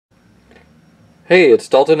Hey, it's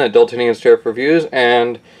Dalton at Daltonian Sheriff Reviews,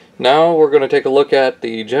 and now we're going to take a look at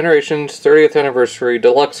the Generations 30th Anniversary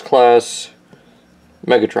Deluxe Class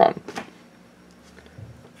Megatron.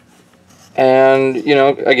 And,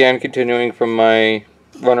 again, continuing from my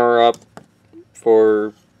runner-up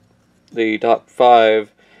for the top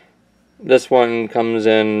 5, this one comes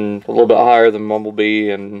in a little bit higher than Bumblebee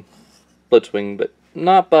and Blitzwing, but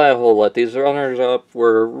not by a whole lot. These runners-up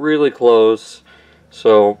were really close,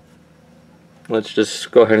 so let's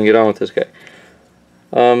just go ahead and get on with this guy.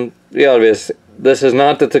 The obvious, this is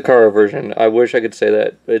not the Takara version. I wish I could say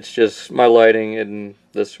that. It's just my lighting and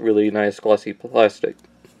this really nice glossy plastic.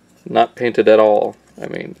 Not painted at all. I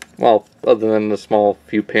mean, well, other than the small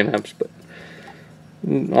few paint apps, but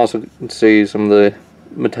also you can see some of the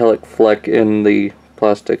metallic fleck in the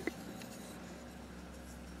plastic.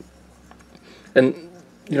 And,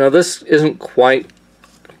 this isn't quite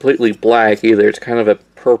completely black either. It's kind of a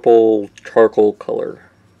purple charcoal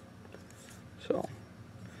color. So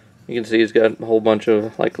you can see he's got a whole bunch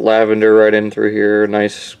of like lavender right in through here,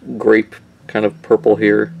 nice grape kind of purple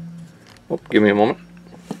here. Oh, give me a moment.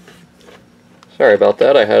 Sorry about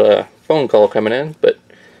that, I had a phone call coming in, but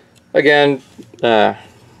again,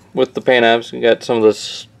 with the paint apps, you got some of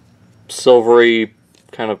this silvery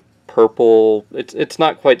kind of purple. It's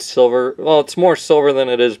not quite silver. Well, it's more silver than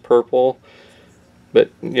it is purple. But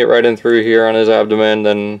get right in through here on his abdomen,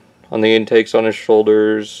 then on the intakes on his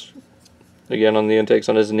shoulders, again on the intakes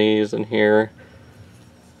on his knees and here.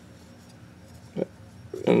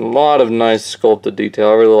 And a lot of nice sculpted detail.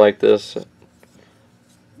 I really like this.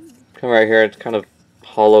 Come right here, it's kind of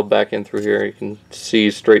hollow back in through here. You can see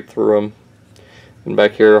straight through them. And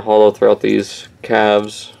back here, hollow throughout these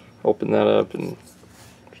calves. Open that up and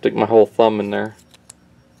stick my whole thumb in there.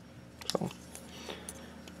 So.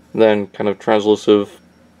 Then kind of translucent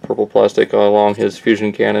purple plastic along his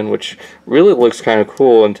fusion cannon, which really looks kind of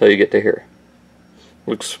cool until you get to here.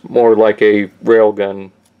 Looks more like a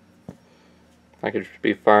railgun. I could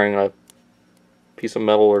be firing a piece of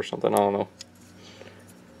metal or something, I don't know.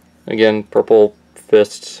 Again, purple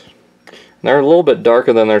fists. And they're a little bit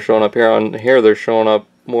darker than they're showing up here. On here they're showing up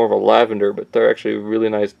more of a lavender, but they're actually really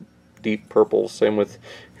nice deep purples. Same with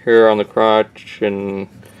here on the crotch and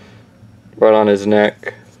right on his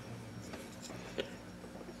neck.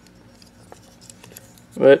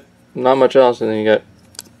 But not much else, and then you got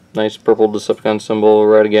nice purple Decepticon symbol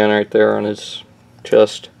right there on his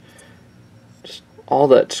chest. Just all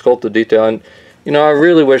that sculpted detail, and I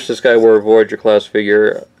really wish this guy were a Voyager class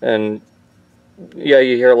figure. And yeah,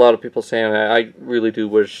 you hear a lot of people saying that. I really do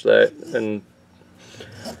wish that, and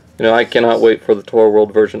I cannot wait for the Tour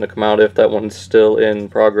World version to come out if that one's still in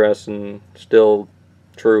progress and still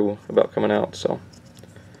true about coming out. So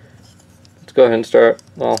let's go ahead and start.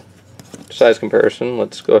 Well, size comparison,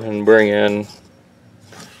 let's go ahead and bring in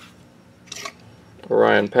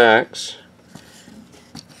Orion Pax.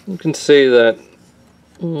 You can see that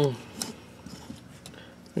let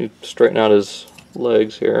me straighten out his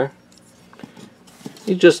legs here.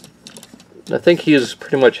 I think he's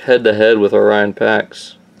pretty much head to head with Orion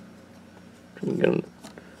Pax.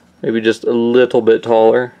 Maybe just a little bit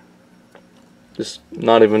taller. Just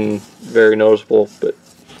not even very noticeable, but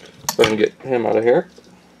go ahead and get him out of here.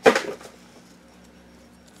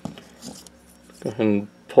 Go ahead and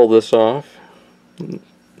pull this off.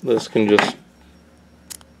 This can just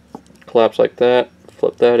collapse like that,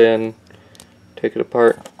 flip that in, take it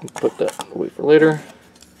apart, and put that away for later.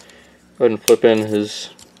 Go ahead and flip in his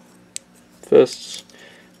fists,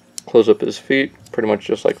 close up his feet, pretty much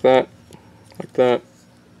just like that,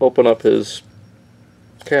 open up his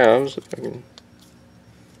calves, if I can,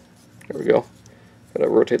 there we go. Gotta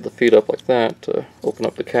rotate the feet up like that to open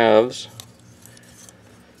up the calves.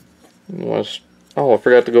 Oh, I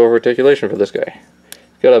forgot to go over articulation for this guy.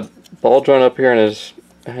 He's got a ball joint up here in his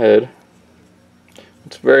head.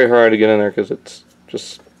 It's very hard to get in there because it's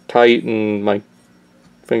just tight and my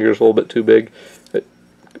finger's a little bit too big. But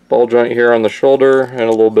ball joint here on the shoulder and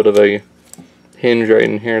a little bit of a hinge right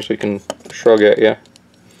in here so he can shrug at you.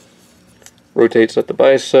 Rotates at the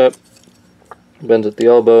bicep, bends at the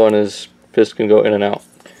elbow, and his fist can go in and out.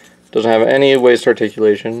 Doesn't have any waist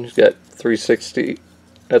articulation. He's got 360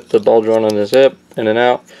 at the ball joint on his hip, in and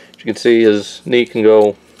out. As you can see, his knee can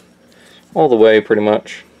go all the way pretty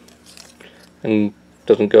much and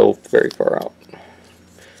doesn't go very far out.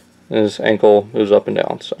 And his ankle moves up and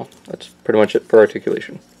down, so that's pretty much it for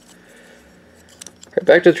articulation. Alright,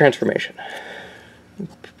 back to the transformation.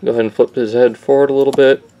 Go ahead and flip his head forward a little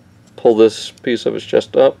bit, pull this piece of his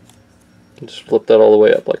chest up, and just flip that all the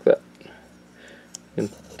way up like that. You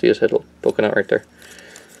can see his head poking out right there.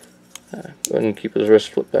 Go ahead and keep his wrist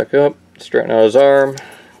flipped back up. Straighten out his arm.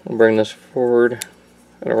 We'll bring this forward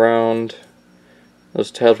and around.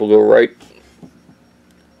 Those tabs will go right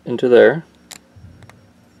into there.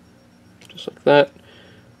 Just like that.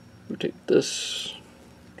 Rotate this.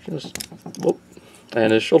 Just, whoop.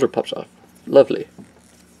 And his shoulder pops off. Lovely.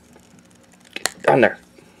 Get down there.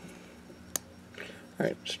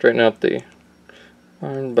 Alright, straighten out the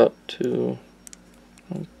arm. About to...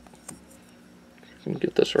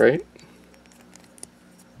 get this right.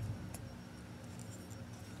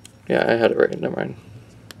 Yeah, I had it right. Never mind.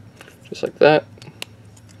 Just like that.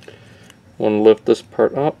 Want to lift this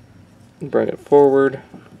part up and bring it forward.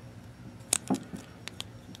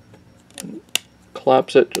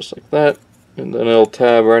 Collapse it just like that, and then it'll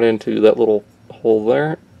tab right into that little hole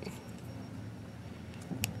there.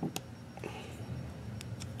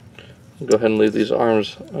 Go ahead and leave these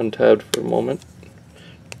arms untabbed for a moment.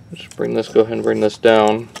 Just bring this, go ahead and bring this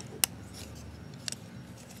down.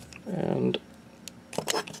 And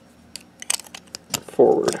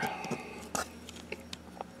forward.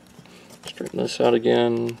 Straighten this out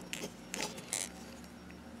again.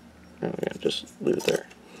 And yeah, just leave it there.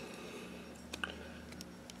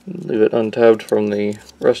 Leave it untabbed from the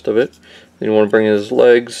rest of it. Then you want to bring his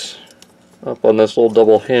legs up on this little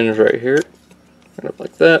double hinge right here. Right up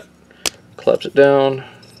like that. Collapse it down.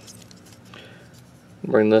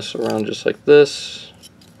 Bring this around just like this.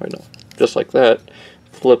 Wait, no, just like that.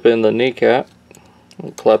 Flip in the kneecap.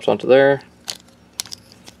 And collapse onto there.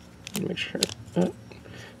 Make sure that.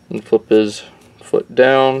 And flip his foot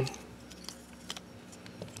down.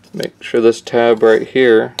 Make sure this tab right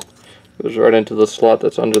here goes right into the slot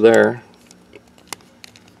that's under there.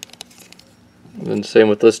 And then same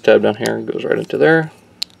with this tab down here. Goes right into there.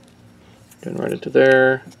 And right into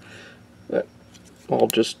there. That all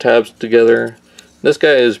just tabs together. This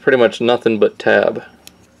guy is pretty much nothing but tab.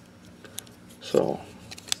 So,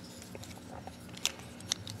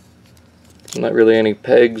 not really any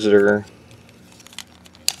pegs or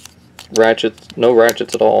ratchets, no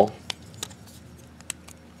ratchets at all.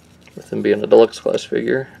 With him being a deluxe class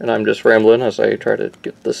figure. And I'm just rambling as I try to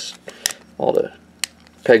get this all to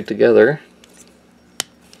peg together.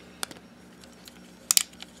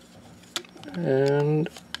 And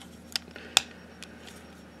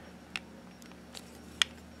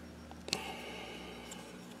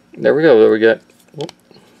there we go. There we got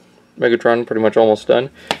Megatron pretty much almost done.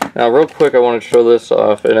 Now real quick I want to show this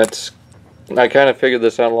off, and I kind of figured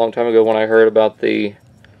this out a long time ago when I heard about the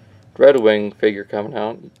Dreadwing figure coming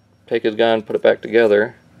out. Take his gun, put it back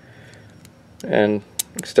together, and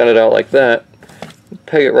extend it out like that.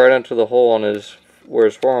 Peg it right onto the hole on where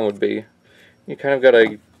his forearm would be. You kind of got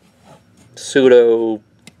a pseudo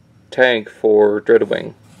tank for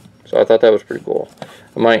Dreadwing. So I thought that was pretty cool.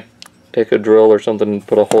 I might take a drill or something and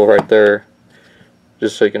put a hole right there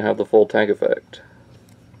just so you can have the full tank effect.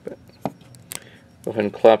 But go ahead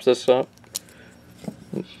and collapse this up.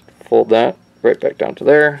 Fold that right back down to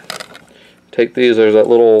there. Take these, there's that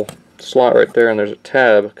little slot right there, and there's a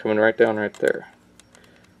tab coming right down right there.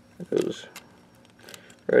 It goes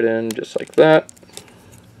right in just like that.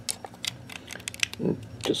 And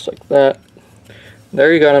just like that.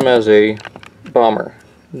 There you got him as a bomber.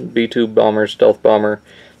 B-2 bomber, stealth bomber.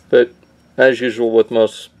 But as usual with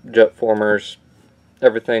most jet formers,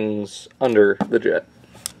 everything's under the jet.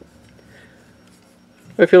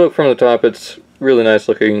 If you look from the top, it's really nice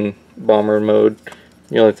looking bomber mode.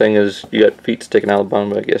 The only thing is you got feet sticking out of the bottom,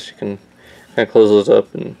 but I guess you can kind of close those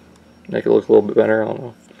up and make it look a little bit better. I don't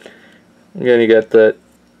know. Again, you got that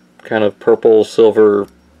kind of purple silver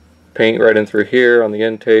paint right in through here on the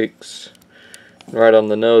intakes, right on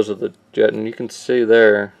the nose of the jet, and you can see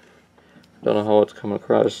there, don't know how it's coming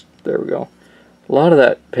across, there we go. A lot of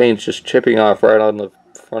that paint's just chipping off right on the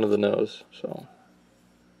front of the nose, so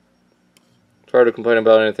it's hard to complain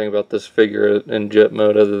about anything about this figure in jet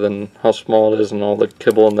mode other than how small it is and all the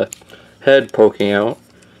kibble and the head poking out.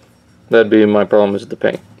 That'd be my problem, is the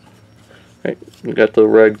paint. Right, you got the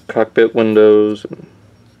red cockpit windows, and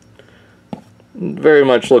very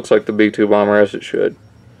much looks like the B-2 bomber as it should.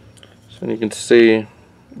 So you can see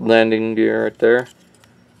landing gear right there.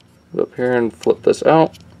 Go up here and flip this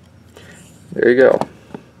out. There you go.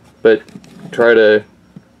 But try to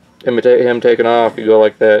imitate him taking off. You go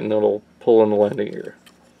like that and it'll pull in the landing gear.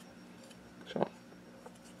 So,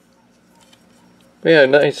 but yeah,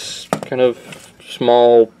 nice kind of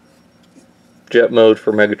small jet mode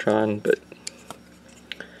for Megatron. But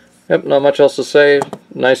yep, not much else to say.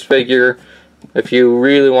 Nice figure. If you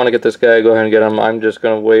really want to get this guy, go ahead and get him. I'm just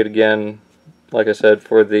going to wait again, like I said,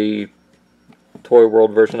 for the Toy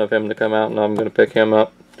World version of him to come out, and I'm going to pick him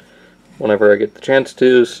up whenever I get the chance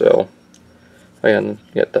to. So Oh yeah, and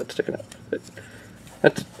yeah, that's sticking out. But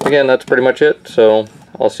that's pretty much it. So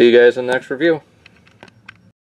I'll see you guys in the next review.